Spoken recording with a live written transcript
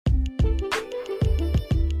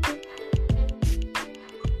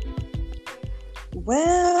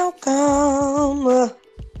Welcome.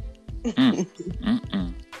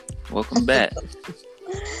 Welcome back.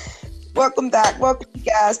 Welcome back. Welcome, you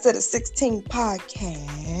guys, to the 16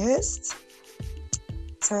 podcast.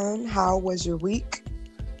 Son, how was your week?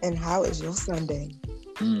 And how is your Sunday?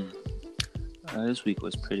 This week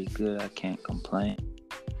was pretty good. I can't complain.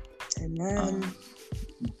 Amen.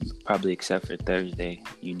 Probably except for Thursday.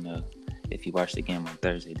 You know, if you watched the game on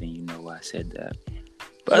Thursday, then you know why I said that.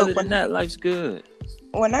 But other than that, life's good.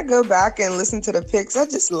 When I go back and listen to the picks, I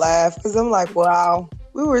just laugh because I'm like, wow,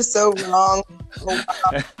 we were so wrong. Oh,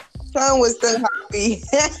 wow. Son was so happy.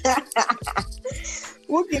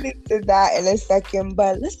 We'll get into that in a second,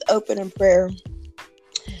 but let's open in prayer.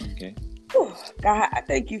 Okay. Whew, God, I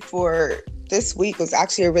thank you for this week. It was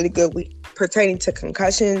actually a really good week pertaining to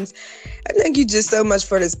concussions. I thank you just so much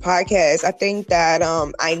for this podcast. I think that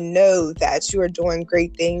I know that you are doing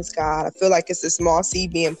great things, God. I feel like it's a small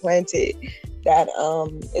seed being planted that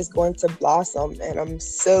is going to blossom, and I'm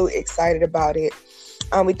so excited about it.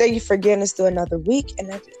 We thank you for getting us through another week,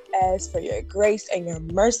 and I just ask for your grace and your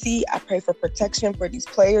mercy. I pray for protection for these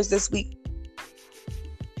players this week.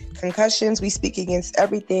 Concussions, we speak against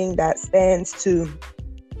everything that stands to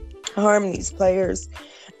harm these players.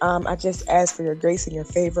 I just ask for your grace and your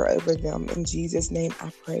favor over them. In Jesus' name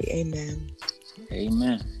I pray, amen.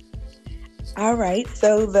 Amen. All right,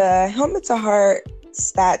 so the Helmet to Heart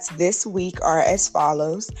stats this week are as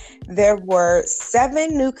follows. There were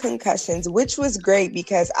 7 new concussions, which was great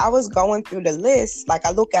because I was going through the list. Like,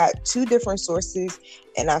 I look at 2 different sources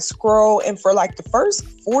and I scroll, and for like the first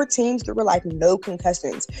 4 teams, there were like no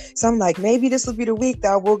concussions. So I'm like, maybe this will be the week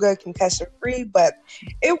that we'll go concussion free, but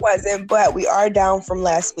it wasn't. But we are down from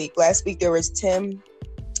last week. Last week there was 10.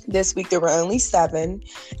 This week there were only 7.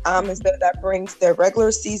 And so that brings the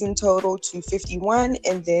regular season total to 51,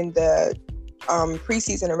 and then the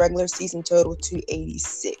preseason and regular season total to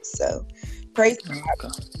 86. So praise God.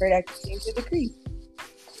 Pray that continues to decrease.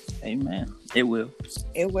 Amen. It will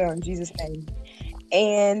In Jesus' name.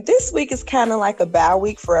 And this week is kind of like a bye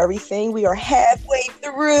week for everything. We are halfway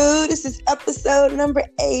through. This is episode number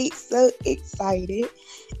 8. So excited.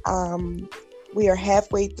 We are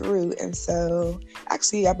halfway through, and so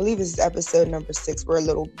actually I believe this is episode number 6. We're a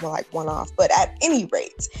little like one off, but at any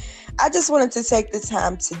rate, I just wanted to take the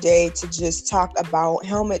time today to just talk about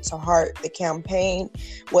Helmet to Heart, the campaign,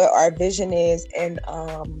 what our vision is, and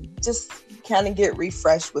just kind of get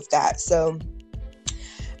refreshed with that. So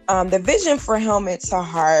the vision for Helmet to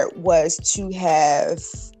Heart was to have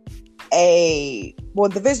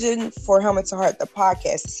the vision for Helmet to Heart, the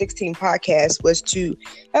podcast, the 16 podcast, was to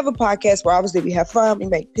have a podcast where obviously we have fun, we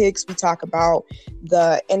make picks, we talk about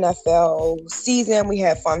the NFL season, we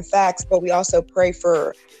have fun facts, but we also pray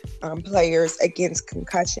for players against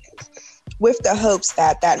concussions with the hopes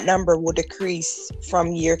that that number will decrease from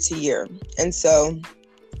year to year. And so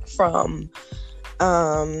from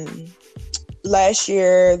last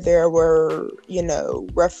year, there were,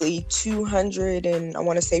 roughly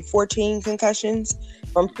 214 concussions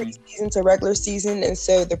from preseason to regular season. And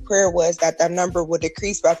so the prayer was that that number would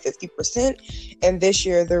decrease by 50%. And this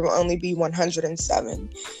year, there will only be 107.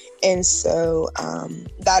 And so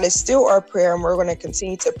that is still our prayer. And we're going to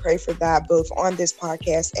continue to pray for that, both on this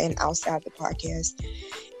podcast and outside the podcast.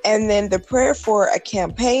 And then the prayer for a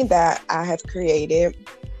campaign that I have created,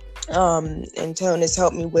 and Tone has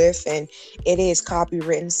helped me with, and it is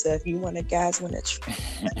copywritten, so if you guys want to try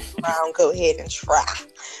around, go ahead and try.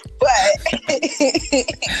 But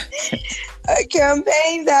a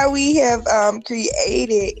campaign that we have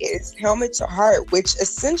created is Helmet to Heart, which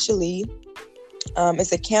essentially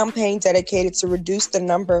is a campaign dedicated to reduce the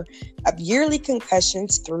number of yearly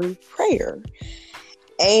concussions through prayer.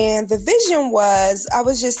 And the vision was, I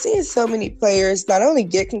was just seeing so many players not only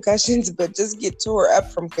get concussions, but just get tore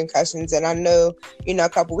up from concussions. And I know, a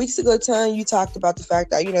couple weeks ago, Ton, you talked about the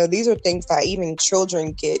fact that, these are things that even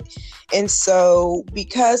children get. And so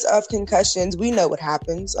because of concussions, we know what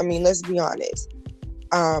happens. I mean, let's be honest.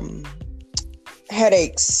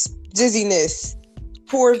 Headaches, dizziness,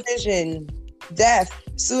 poor vision, death,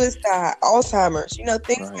 suicide, Alzheimer's,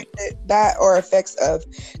 things right. like that are effects of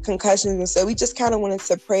concussions. And so we just kind of wanted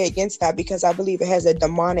to pray against that because I believe it has a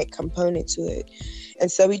demonic component to it.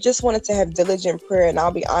 And so we just wanted to have diligent prayer. And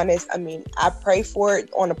I'll be honest, I pray for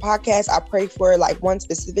it on the podcast. I pray for it like one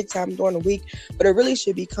specific time during the week, but it really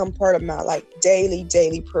should become part of my like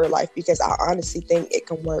daily prayer life because I honestly think it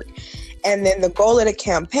can work. And then the goal of the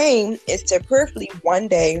campaign is to prayerfully one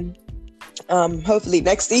day Hopefully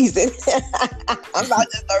next season. I'm about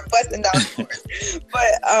to start busting down doors.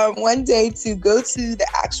 But one day to go to the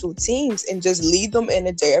actual teams and just lead them in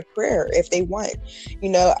a day of prayer if they want.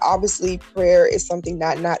 Obviously prayer is something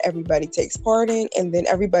that not everybody takes part in, and then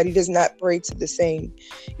everybody does not pray to the same,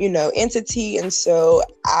 entity. And so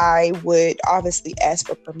I would obviously ask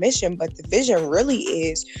for permission, but the vision really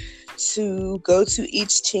is to go to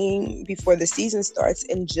each team before the season starts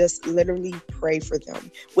and just literally pray for them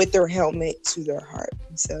with their helmet to their heart.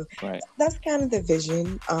 So that's kind of the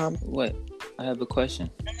vision. What? I have a question.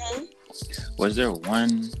 Mm-hmm. Was there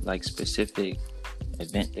one specific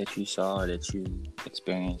event that you saw that you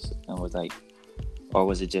experienced and was or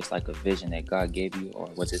was it just a vision that God gave you, or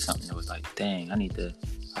was it something that was dang, I feel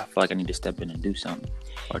like I need to step in and do something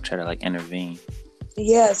or try to intervene?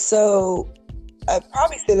 Yeah, so I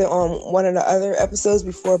probably said it on one of the other episodes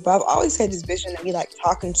before, but I've always had this vision of me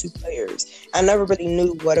talking to players. I never really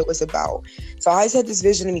knew what it was about. So I always had this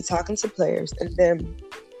vision of me talking to players. And then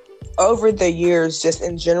over the years, just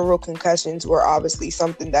in general, concussions were obviously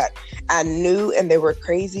something that I knew, and they were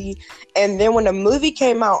crazy. And then when the movie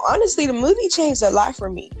came out, honestly, the movie changed a lot for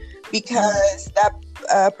me, because that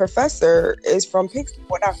professor is from Pittsburgh.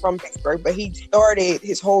 Well, not from Pittsburgh, but he started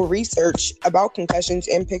his whole research about concussions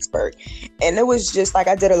in Pittsburgh. And it was just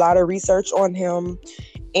I did a lot of research on him,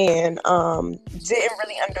 and didn't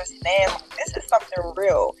really understand this is something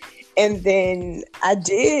real. And then I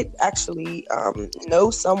did actually know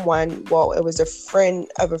someone. Well, it was a friend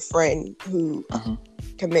of a friend who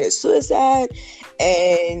committed suicide,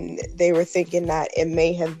 and they were thinking that it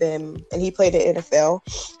may have been, and he played in NFL,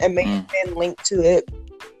 and may have been linked to it.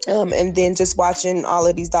 And then just watching all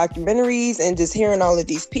of these documentaries and just hearing all of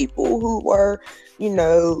these people who were,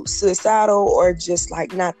 suicidal or just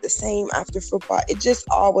not the same after football. It just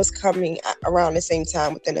all was coming around the same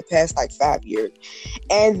time within the past 5 years.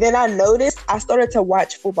 And then I noticed I started to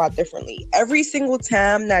watch football differently. Every single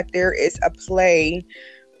time that there is a play,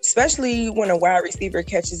 especially when a wide receiver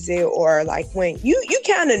catches it, or when you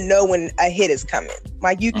kind of know when a hit is coming.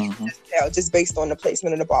 You can just tell just based on the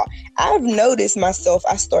placement of the ball. I've noticed myself,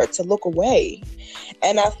 I start to look away.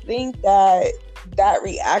 And I think that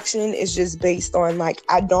reaction is just based on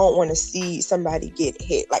I don't want to see somebody get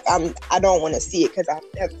hit. I don't want to see it because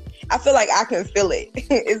I feel like I can feel it.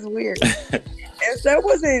 It's weird. And so it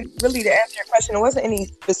wasn't really, to answer your question, it wasn't any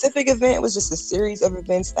specific event. It was just a series of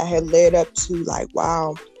events that had led up to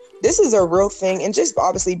wow, this is a real thing. And just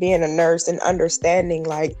obviously being a nurse and understanding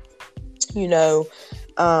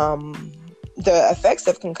the effects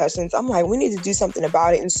of concussions, I'm we need to do something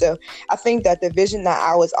about it. And so I think that the vision that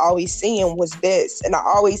I was always seeing was this. And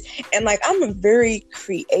I'm a very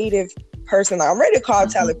creative person. I'm ready to call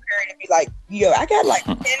Tyler Perry to be yo, I got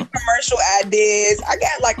 10 commercial ideas. I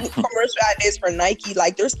got commercial ideas for Nike.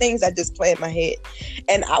 There's things that just play in my head.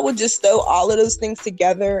 And I would just throw all of those things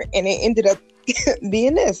together, and it ended up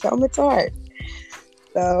being this. I'm retired.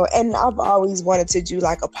 So, and I've always wanted to do a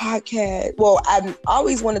podcast. Well, I've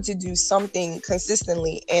always wanted to do something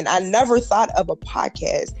consistently, and I never thought of a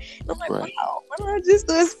podcast. And I'm wow, why don't I just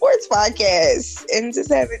do a sports podcast and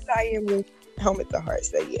just have it tie in with Helmet to Heart?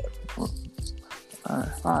 So, yeah. All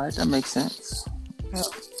right, that makes sense.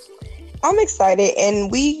 I'm excited,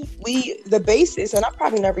 and we the basis, and I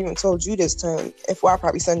probably never even told you this term. I'll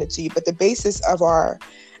probably send it to you, but the basis of our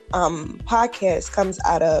podcast comes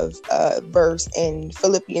out of a verse in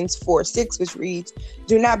Philippians 4:6, which reads,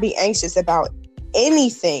 "Do not be anxious about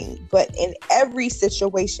anything, but in every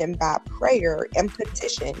situation by prayer and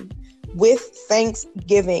petition with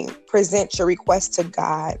thanksgiving present your request to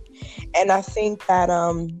God." And I think that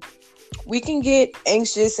we can get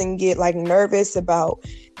anxious and get nervous about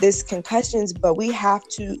these concussions, but we have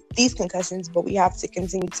to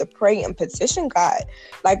continue to pray and petition God.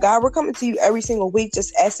 God, we're coming to you every single week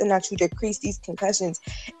just asking that you decrease these concussions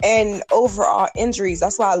and overall injuries.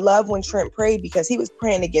 That's why I love when Trent prayed, because he was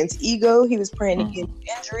praying against ego, he was praying against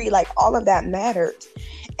injury, all of that mattered.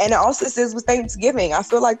 And it also says with Thanksgiving. I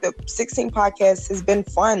feel like the 16 podcast has been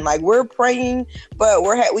fun. We're praying, but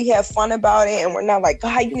we have fun about it, and we're not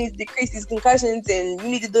God, you need to decrease these concussions and you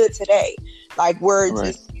need to do it today. We're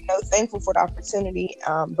just thankful for the opportunity,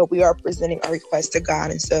 but we are presenting our request to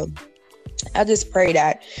God. And so I just pray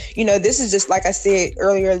that, this is just like I said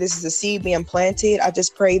earlier, this is a seed being planted. I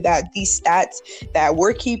just pray that these stats that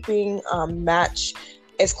we're keeping match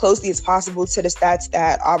as closely as possible to the stats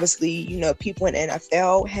that obviously, people in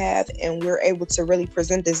NFL have, and we're able to really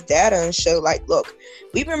present this data and show look,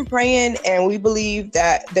 we've been praying and we believe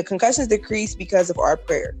that the concussions decrease because of our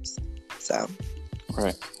prayers. So,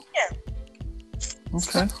 right. Yeah.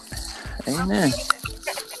 Okay. Amen.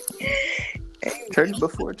 Amen. Church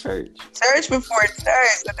before church. Church before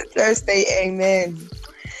church. Let the church say amen.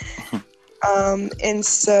 And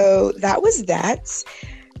so that was that.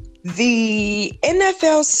 The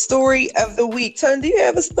NFL story of the week. Tony, do you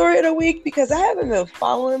have a story of the week? Because I haven't been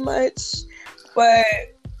following much, but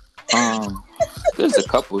there's a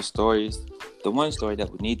couple of stories. The one story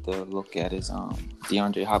that we need to look at is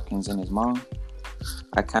DeAndre Hopkins and his mom.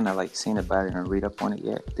 I kind of like seen about it and read up on it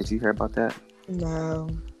yet. Did you hear about that? No.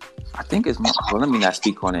 I think it's mom. Well, let me not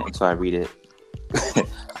speak on it until I read it.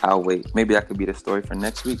 I'll wait. Maybe that could be the story for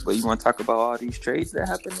next week. But you want to talk about all these trades that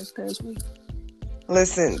happened this past week?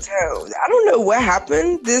 Listen, I don't know what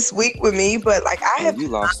happened this week with me, but like you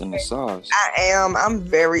lost in the sauce. I'm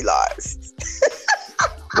very lost.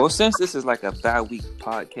 Well, since this is like a bi-week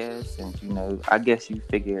podcast, and I guess you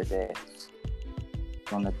figured that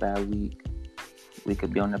on the bad week, we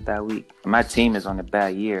could be on the bad week. My team is on the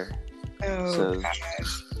bad year. Oh, so,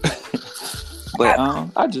 but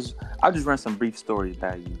I'll just run some brief stories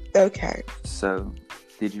by you. Okay. So,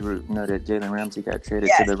 did you know that Jalen Ramsey got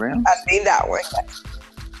traded to the Rams? I seen that one.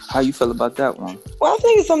 How you feel about that one? Well, I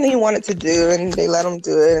think it's something he wanted to do, and they let him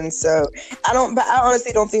do it. And so I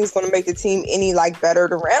honestly don't think it's going to make the team any better.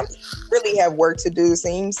 The Rams really have work to do, it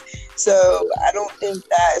seems. So I don't think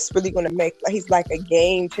that it's really going to make. He's like a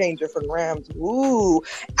game changer for the Rams. Ooh,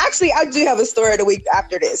 actually, I do have a story of the week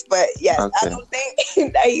after this, but yes, okay. I don't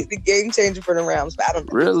think that he's the game changer for the Rams. But I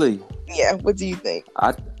don't know. Really. Yeah. What do you think?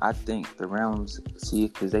 I think the Rams,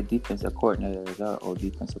 because their defensive coordinator is our old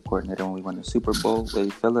defensive coordinator when we won the Super Bowl,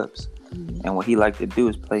 Wade Phillips. Mm-hmm. And what he liked to do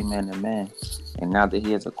is play man-to-man. And now that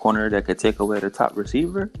he has a corner that could take away the top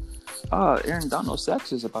receiver, Aaron Donald's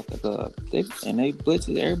sacks is about to go up. They blitz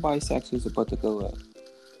it. Everybody's sacks is about to go up.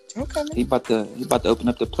 Okay. He about to open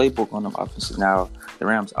up the playbook on them offenses. Now, the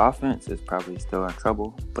Rams' offense is probably still in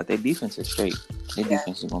trouble, but their defense is straight. Their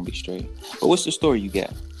defense is going to be straight. But what's the story you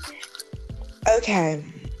got? Okay.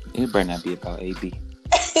 It better not be about AB. No,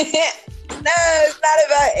 it's not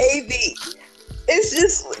about AB. It's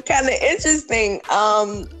just kind of interesting.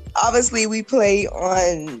 Obviously, we play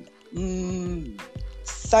on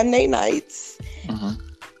Sunday nights. Mm-hmm.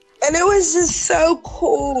 And it was just so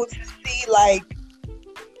cool to see,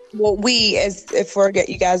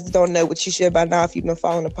 you guys don't know what you should by now if you've been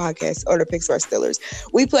following the podcast or the Pittsburgh Steelers.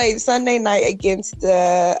 We played Sunday night against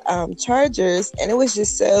the Chargers, and it was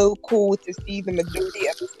just so cool to see the majority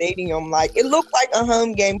of the stadium. It looked like a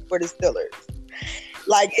home game for the Steelers.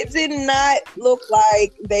 It did not look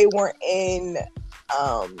like they were in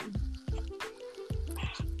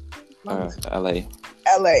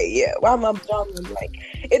LA, yeah. Why am I drawing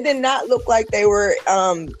it did not look like they were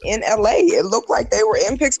in LA. It looked like they were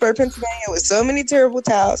in Pittsburgh, Pennsylvania, with so many terrible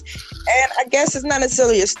towels. And I guess it's not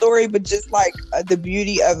necessarily a story, but just the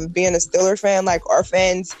beauty of being a Steeler fan. Our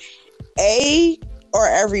fans, A, are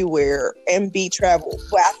everywhere, and B, travel.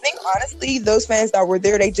 But I think honestly, those fans that were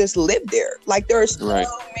there, they just lived there. There are so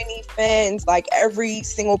many fans, every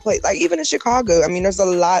single place, even in Chicago. I mean, there's a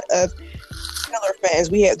lot of Steeler fans.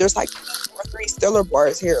 There's 2 or 3 Steeler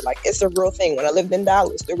bars here. It's a real thing. When I lived in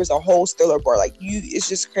Dallas, there was a whole Steeler bar. It's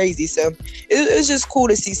just crazy. So it's just cool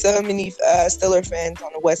to see so many Steeler fans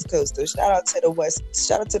on the West Coast. So shout out to the West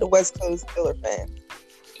Coast Steeler fans.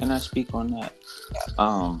 Can I speak on that?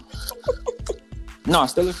 No,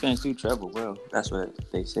 Steeler fans do travel well. That's what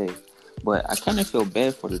they say. But I kind of feel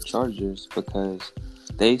bad for the Chargers because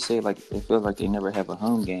they say they feel like they never have a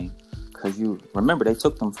home game. Because you remember they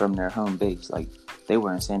took them from their home base. They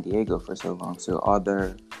were in San Diego for so long. So all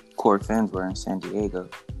their core fans were in San Diego.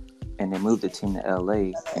 And they moved the team to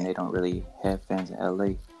LA. And they don't really have fans in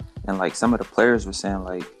LA. And some of the players were saying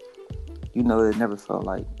they never felt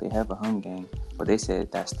like they have a home game. But they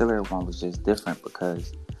said that Steeler one was just different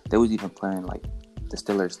because they was even playing the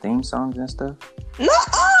Steelers theme songs and stuff. No.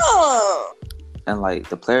 And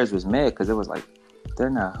the players was mad because it was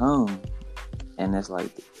they're not home. And it's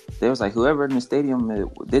they was whoever in the stadium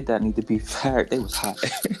did that need to be fired. They was hot.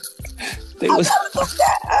 They was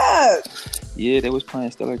hot. Yeah, they was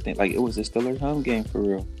playing Steelers thing. It was a Steelers home game for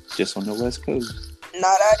real. Just on the West Coast. No,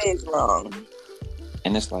 that is wrong.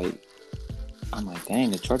 And it's I'm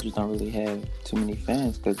dang, the Chargers don't really have too many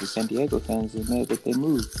fans because the San Diego fans is mad that they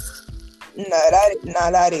moved. No,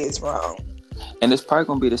 that is wrong. And it's probably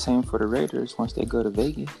going to be the same for the Raiders once they go to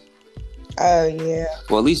Vegas. Oh, yeah.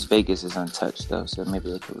 Well, at least Vegas is untouched, though, so maybe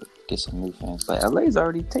they could get some new fans. But LA's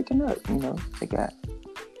already taken up, They got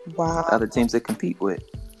other teams to compete with.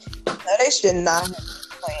 No, they should not have been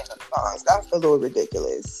playing the songs. That's a little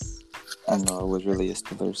ridiculous. No, it was really a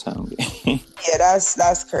Steelers home game. Yeah,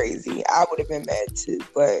 that's crazy. I would have been mad too.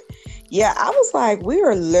 But yeah, I was like, we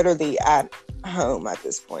are literally at home at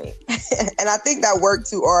this point. And I think that worked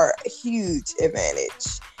to our huge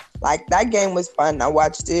advantage. Like, that game was fun. I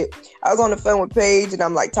watched it. I was on the phone with Paige and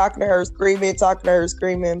I'm like talking to her, screaming.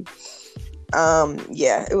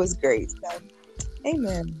 Yeah, it was great. So,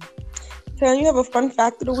 amen. Tell you have a fun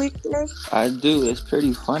fact of the week for us? I do. It's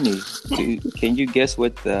pretty funny. Can you guess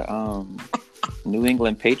what the New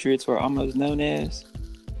England Patriots were almost known as?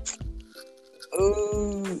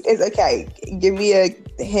 Ooh, it's okay. Give me a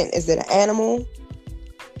hint. Is it an animal?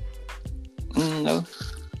 No.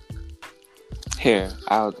 Here,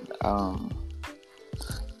 I'll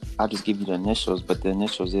just give you the initials, but the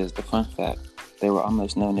initials is the fun fact. They were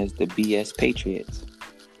almost known as the BS Patriots.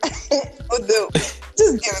 Well, dude, just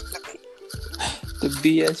give it to me. The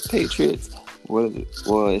BS Patriots.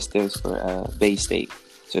 Well, it stands for Bay State,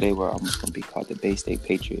 so they were almost going to be called the Bay State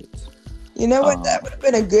Patriots. You know what? That would have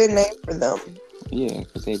been a good name for them. Yeah,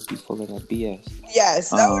 because they'd be full of that BS. Yes,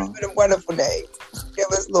 that would have been a wonderful name. Give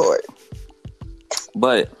us Lord.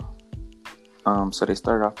 But, so they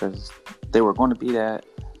started off as, they were going to be that,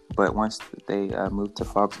 but once they moved to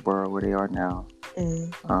Foxborough, where they are now,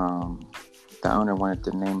 the owner wanted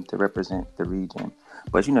the name to represent the region.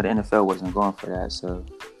 But, the NFL wasn't going for that, so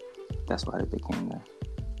that's why it became the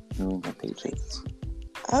New England Patriots.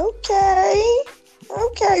 Okay,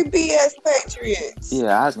 BS Patriots.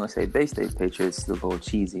 Yeah, I was going to say Bay State Patriots is a little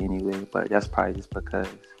cheesy anyway, but that's probably just because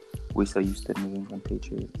we're so used to New England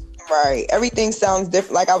Patriots. Right. Everything sounds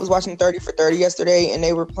different. Like, I was watching 30 for 30 yesterday, and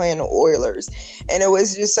they were playing the Oilers. And it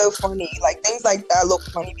was just so funny. Like, things like that look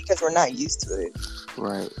funny because we're not used to it.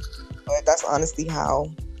 Right. But that's honestly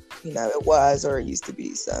how, it was or it used to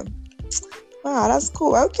be. So, wow, that's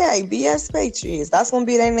cool. Okay, BS Patriots. That's going to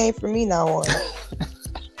be their name for me now on.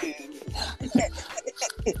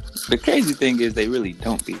 The crazy thing is they really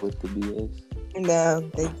don't be with the BS. No,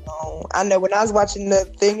 they don't. I know when I was watching the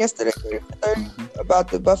thing yesterday about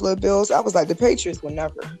the Buffalo Bills, I was like, the Patriots will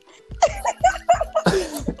never.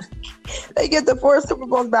 They get the 4 Super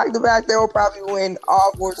Bowls back to back, they will probably win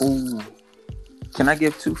all 4. Ooh. Can I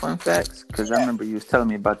give 2 fun facts? Because I remember you was telling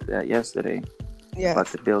me about that yesterday. Yeah. About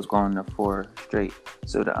the Bills going to 4 straight.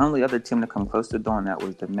 So the only other team to come close to doing that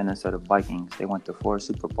was the Minnesota Vikings. They went to 4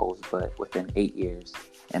 Super Bowls, but within 8 years,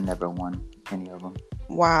 and never won any of them.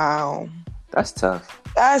 Wow. That's tough.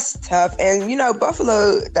 And,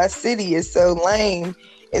 Buffalo, that city is so lame.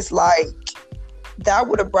 It's like, that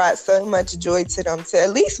would have brought so much joy to them to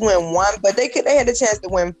at least win 1, but they had a chance to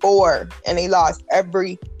win 4, and they lost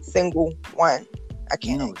every single one. I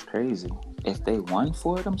can't. It's crazy. If they won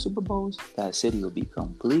 4 of them Super Bowls, that city would be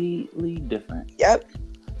completely different. Yep.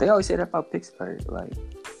 They always say that about Pittsburgh. Like,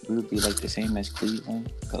 we would be like the same as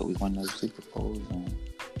Cleveland, but we won those Super Bowls. And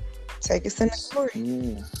take us in the glory.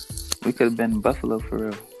 Yeah. We could have been Buffalo for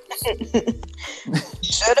real.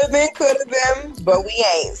 Should have been, could have been, but we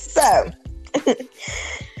ain't. So,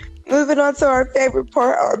 moving on to our favorite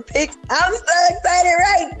part, our picks. I'm so excited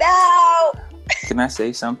right now. Can I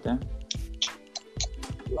say something?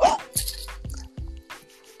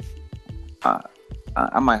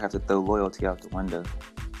 I might have to throw loyalty out the window.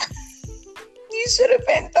 You should have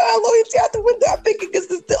been throwing loyalty out the window. I'm picking because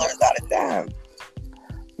the Steelers out of time.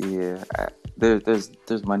 Yeah,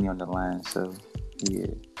 there's money on the line, so yeah.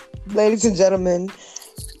 Ladies and gentlemen,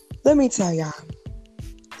 let me tell y'all.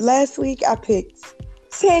 Last week I picked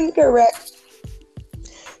 10 correct.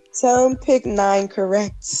 Tom picked 9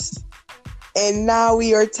 correct. And now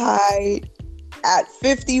we are tied at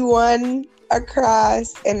 51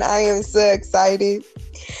 across, and I am so excited.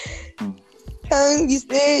 Tom, you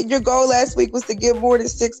said your goal last week was to get more than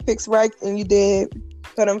 6 picks right, and you did.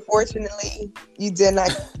 But unfortunately, you did not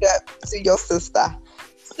keep up to your sister.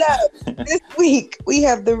 So, this week, we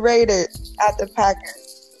have the Raiders at the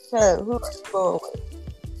Packers. So, who are you going with?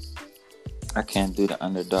 I can't do the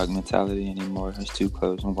underdog mentality anymore. It's too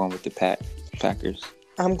close. I'm going with the Packers.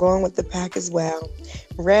 I'm going with the Pack as well.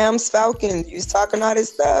 Rams, Falcons. You was talking all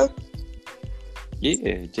this stuff?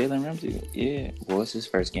 Yeah, Jalen Ramsey. Yeah. Well, it's his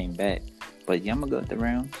first game back. But yeah, I'm going to go with the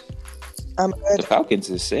Rams. The Falcons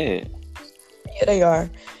is sad. Yeah, they are.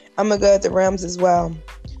 I'm going to go with the Rams as well.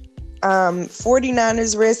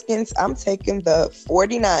 49ers, Redskins. I'm taking the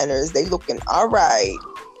 49ers. They looking all right.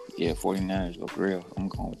 Yeah, 49ers look real. I'm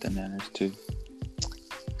going with the Niners too.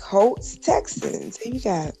 Colts, Texans. Who you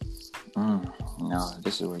got? No,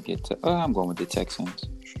 this is where it gets to. Oh, I'm going with the Texans.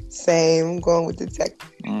 Same. I'm going with the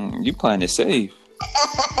Texans. You playing it safe.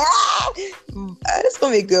 It's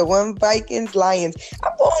going to be a good one. Vikings, Lions.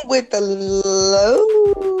 I'm going with the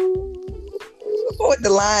with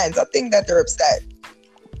the Lions. I think that they're upset.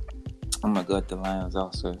 I'm gonna go with the Lions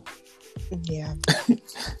also. Yeah.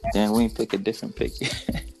 Then we pick a different pick.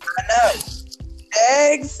 I know.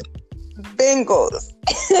 Eggs, Bengals.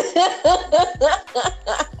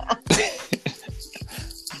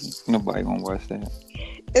 Nobody gonna watch that.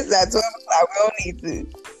 It's at 12 o'clock. We don't need to.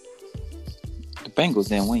 The Bengals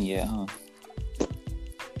didn't win yet, huh? And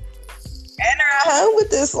they're at home with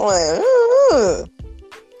this one.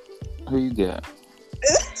 Who you got?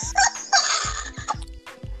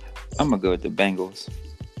 I'm gonna go with the Bengals.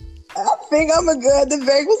 I think I'm gonna go with the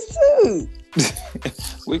Bengals too.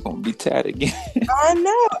 We're gonna be tied again. I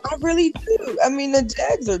know. I really do. I mean, the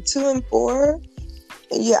Jags are 2-4.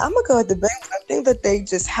 Yeah, I'm gonna go with the Bengals. I think that they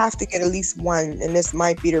just have to get at least one, and this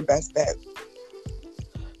might be their best bet.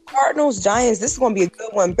 Cardinals, Giants. This is gonna be a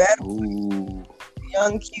good one. Battle. Ooh.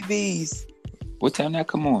 Young QBs. What time that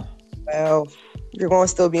come on? Well, you're gonna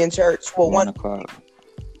still be in church. Well, 1 o'clock.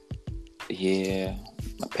 Yeah.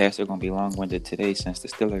 My pastor gonna be long-winded today since the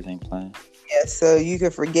Steelers ain't playing. Yeah, so you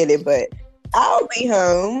can forget it, but I'll be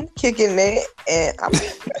home kicking it, and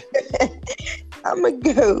I'm gonna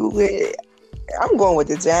go with. I'm going with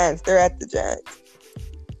the Giants. They're at the Giants.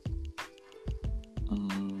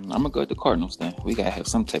 I'm gonna go with the Cardinals then. We gotta have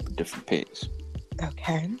some type of different picks.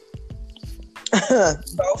 Okay.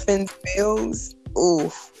 Dolphins, Bills.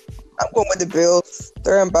 Oof. I'm going with the Bills.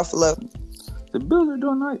 They're in Buffalo. The Bills are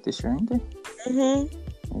doing right this year, ain't they? Mm-hmm.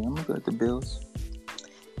 Yeah, I'm gonna go with the Bills.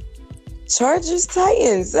 Chargers,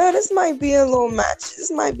 Titans. This might be a little match. This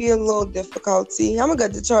might be a little difficulty. I'm gonna go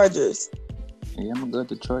with the Chargers. Yeah, I'm gonna go with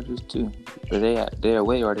the Chargers too. Are they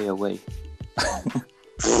away or are they away?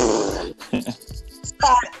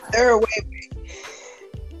 They're away.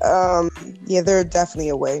 Yeah, they're definitely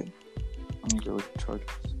away. I'm gonna go with the Chargers.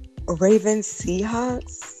 Ravens,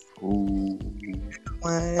 Seahawks. Ooh.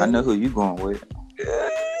 One. I know who you going with.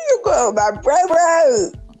 You go with my bro.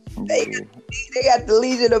 They got the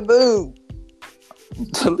Legion of Boom.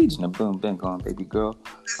 The Legion of Boom been gone, baby girl.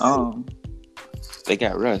 They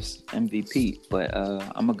got Russ, MVP, but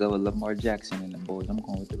I'm gonna go with Lamar Jackson and the boys. I'm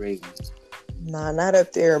going with the Ravens. Nah, not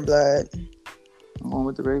up there, blood. I'm going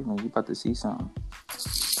with the Ravens. You about to see something.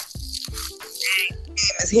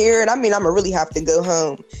 Game is here, and I mean, I'm gonna really have to go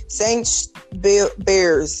home. Saints,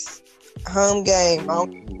 Bears, home game.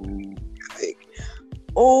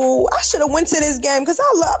 Oh, I should have went to this game because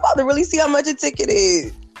I'm about to really see how much a ticket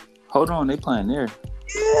is. Hold on, they playing there.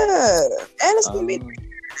 Yeah, and it's gonna be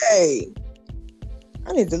today.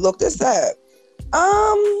 I need to look this up.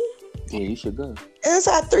 Yeah, you should go. And it's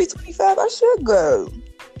at 3:25. I should go.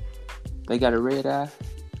 They got a red eye.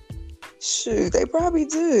 Shoot, they probably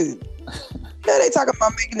do. Yeah, they talking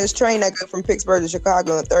about making this train that go from Pittsburgh to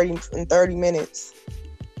Chicago in 30 minutes.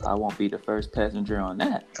 I won't be the first passenger on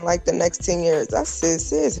that. In like the next 10 years. I said,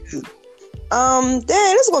 dang,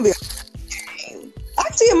 this is gonna be a game.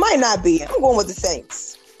 Actually, it might not be. I'm going with the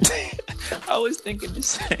Saints. I was thinking the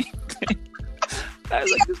same thing. I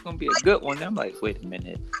was like, this is gonna be a good one. I'm like, wait a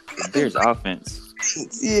minute. The Bears offense.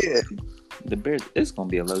 Yeah. The Bears, it's gonna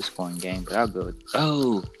be a low scoring game, but I'll go with,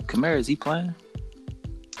 Kamara, is he playing?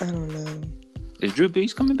 I don't know. Is Drew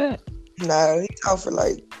Brees coming back? No, he's out for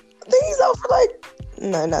I think he's out for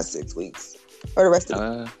no, not 6 weeks. Or the rest of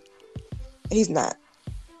the he's not.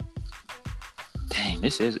 Dang,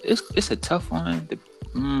 it's a tough one.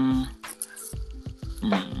 I'm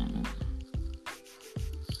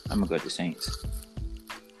gonna go with the Saints.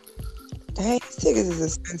 Dang, these tickets is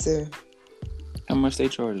expensive. How much they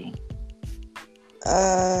charging?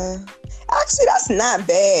 Actually, that's not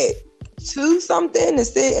bad. $2 something to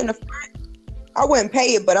sit in the front. I wouldn't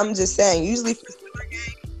pay it, but I'm just saying. Usually for Steeler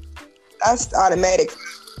game, that's automatic.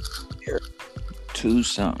 $2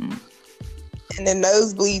 something. And then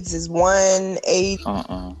nosebleeds is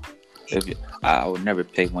 $180. I would never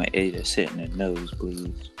pay $180 to sit in the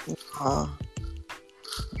nosebleeds.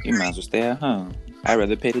 You might as well stay at home. I'd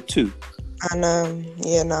rather pay the $2. I know.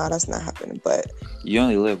 Yeah, nah, that's not happening. But you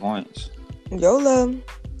only live once. YOLO.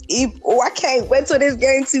 I can't wait till this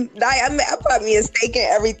game tonight. I bought me a steak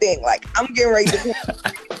and everything. Like, I'm getting ready to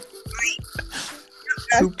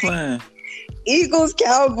Who playing? Eagles,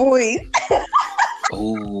 Cowboys.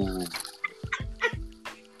 Oh.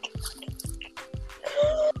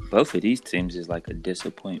 Both of these teams is like a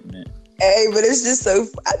disappointment. Hey, but it's just so.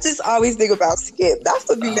 I just always think about Skip. That's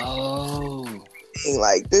what be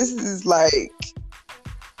like. This is like.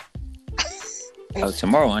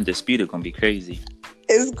 Tomorrow Undisputed gonna be crazy.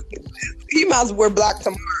 He might as well block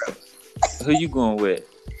tomorrow. Who you going with?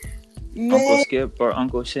 Man, Uncle Skip or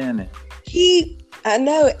Uncle Shannon? I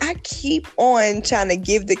know. I keep on trying to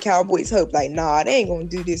give the Cowboys hope. Like, nah, they ain't gonna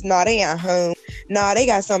do this. Nah, they ain't at home. nah, they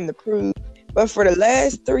got something to prove. But for the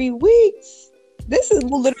last 3 weeks,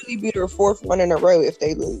 will literally be their 4th one in a row if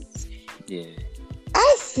they lose. Yeah.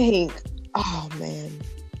 I think, oh man,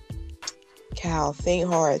 Cal, think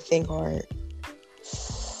hard.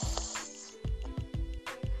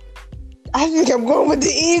 I think I'm going with the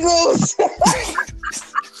Eagles.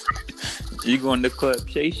 You going to Club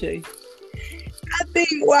Shay Shay? I think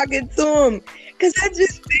walking to them. Because I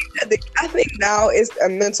just think that I think now it's a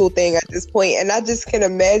mental thing at this point, and I just can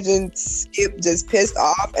imagine Skip just pissed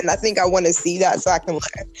off, and I think I want to see that so I can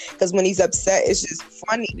laugh. Because when he's upset, it's just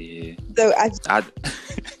funny. Yeah. So I just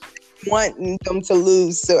want them to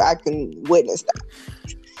lose so I can witness that.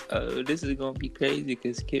 This is gonna be crazy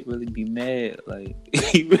because Skip really be mad. Like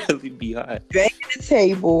he really be hot. Banging the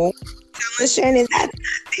table, telling Shannon that's not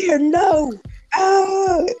there. No,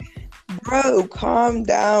 bro, calm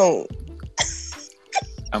down.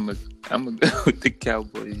 I'm gonna go with the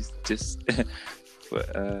Cowboys. Just for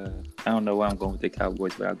I don't know why I'm going with the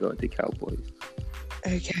Cowboys, but I'll go with the Cowboys.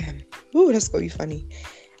 Okay. Ooh, that's gonna be funny.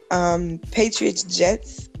 Patriots,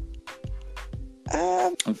 Jets.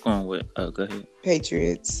 I'm going with. Go ahead.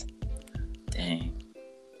 Patriots. Dang.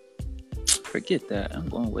 Forget that. I'm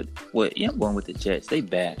going with what? Yeah, I'm going with the Jets. They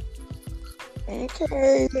bad.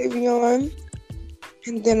 Okay, Le'Veon.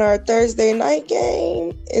 And then our Thursday night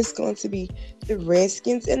game is going to be the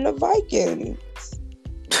Redskins and the Vikings.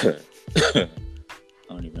 I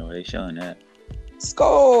don't even know where they're showing that.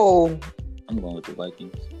 Skull. I'm going with the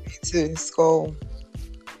Vikings. Me too. Skull.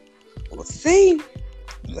 We'll see.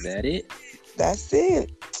 Is that it? That's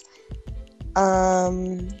it.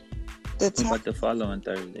 What about the following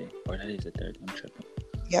Thursday? Or that is a Thursday. I'm tripping.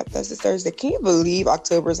 Yep, that's the Thursday. Can you believe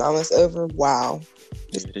October's almost over? Wow.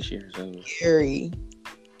 Yeah, this year is over. Scary.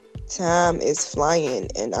 Time is flying,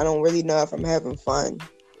 and I don't really know if I'm having fun.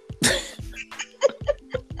 I'm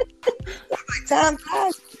like, time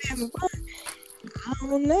flies. I'm having fun. I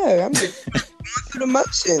don't know. I'm just going through the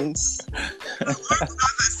motions. At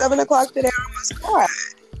 7:00 today, I almost cried.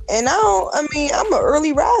 And I'm an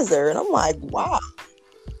early riser, and I'm like, wow.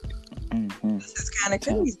 Mm-hmm. This is kind of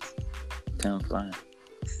crazy. Time flying.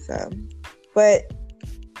 So, but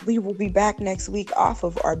we will be back next week off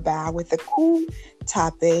of our bye with a cool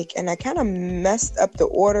topic. And I kind of messed up the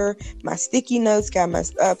order. My sticky notes got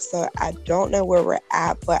messed up, so I don't know where we're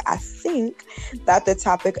at. But I think that the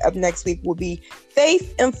topic of next week will be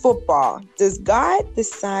faith in football. Does God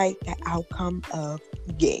decide the outcome of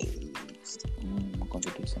games? I'm going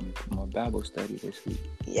to do some more Bible study this week.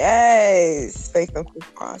 Yes, faith in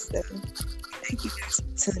football. So thank you guys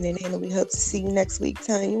for tuning in, and we hope to see you next week.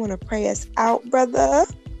 Tony, you want to pray us out, brother?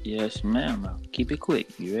 Yes, ma'am. I'll keep it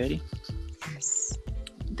quick. You ready? Yes.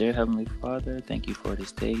 Dear Heavenly Father, thank you for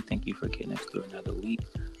this day. Thank you for getting us through another week.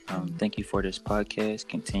 Thank you for this podcast.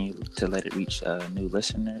 Continue to let it reach new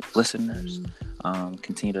listeners.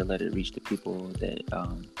 Continue to let it reach the people that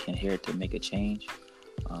can hear it to make a change.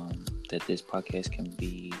 That this podcast can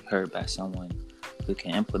be heard by someone who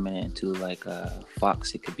can implement it into like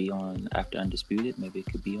Fox. It could be on after Undisputed. Maybe it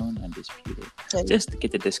could be on Undisputed. Just to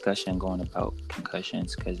get the discussion going about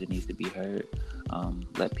concussions, because it needs to be heard.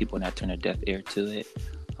 Let people not turn a deaf ear to it.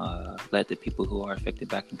 Let the people who are affected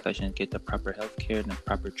by concussion get the proper health care and the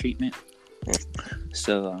proper treatment,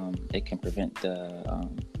 so it can prevent the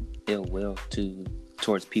ill will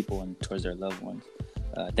towards people and towards their loved ones.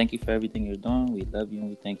 Thank you for everything you're doing. We love you and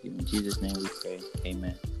we thank you. In Jesus' name we pray.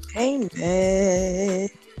 Amen. Amen.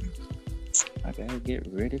 I gotta get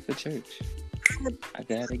ready for church.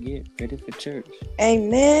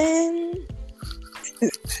 Amen.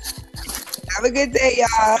 Have a good day,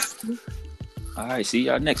 y'all. All right, see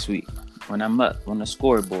y'all next week when I'm up on the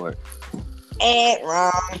scoreboard. Ain't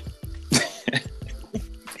wrong.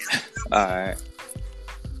 All right.